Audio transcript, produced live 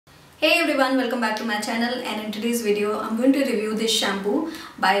Hey everyone, welcome back to my channel, and in today's video I'm going to review this shampoo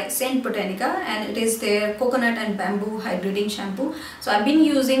by StBotanica, and it is their coconut and bamboo hydrating shampoo. So I've been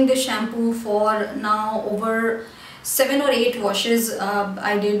using this shampoo for now over 7 or 8 washes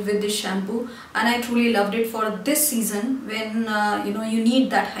I did with this shampoo, and I truly loved it for this season when you need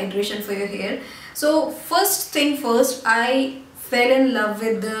that hydration for your hair. So first thing first, I fell in love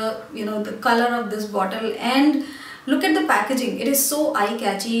with the color of this bottle, and look at the packaging. It is so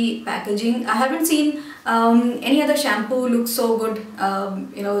eye-catchy packaging. I haven't seen any other shampoo look so good.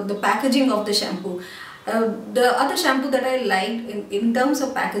 The packaging of the shampoo. The other shampoo that I liked in terms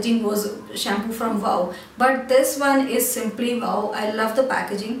of packaging was shampoo from Wow, but this one is simply wow. I love the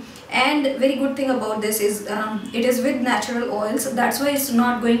packaging, and very good thing about this is it is with natural oils. That's why it's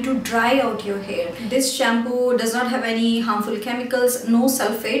not going to dry out your hair. This shampoo does not have any harmful chemicals, no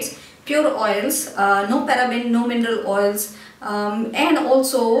sulfates, pure oils, no paraben, no mineral oils, and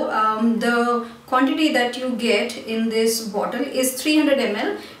also the quantity that you get in this bottle is 300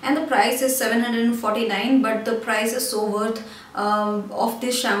 ml, and the price is 749. But the price is so worth of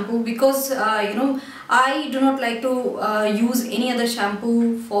this shampoo, because I do not like to use any other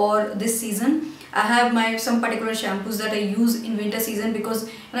shampoo for this season. I have some particular shampoos that I use in winter season because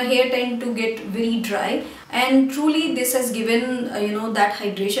my hair tend to get very dry, and truly this has given that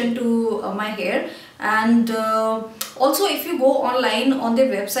hydration to my hair. And also, if you go online on their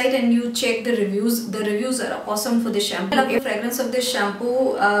website and you check the reviews are awesome for this shampoo. I love the fragrance of this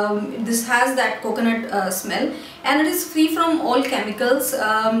shampoo. This has that coconut smell, and it is free from all chemicals.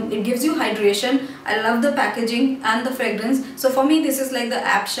 It gives you hydration. I love the packaging and the fragrance. So for me, this is like the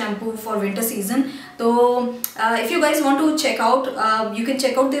apt shampoo for winter season. So if you guys want to check out, you can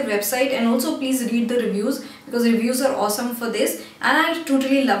check out their website, and also please read the reviews, because reviews are awesome for this, and I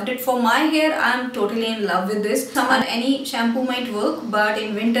totally loved it. For my hair, I am totally in love with this. Any shampoo might work, but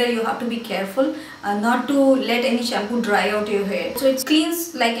in winter you have to be careful not to let any shampoo dry out your hair. So it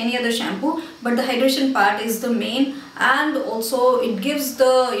cleans like any other shampoo, but the hydration part is the main, and also it gives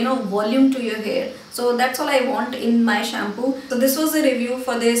the volume to your hair. So that's all I want in my shampoo. So this was the review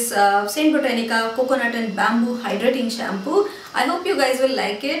for this StBotanica coconut and bamboo hydrating shampoo. I hope you guys will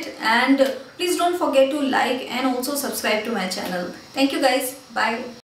like it, and please don't forget to like and also subscribe to my channel. Thank you guys. Bye.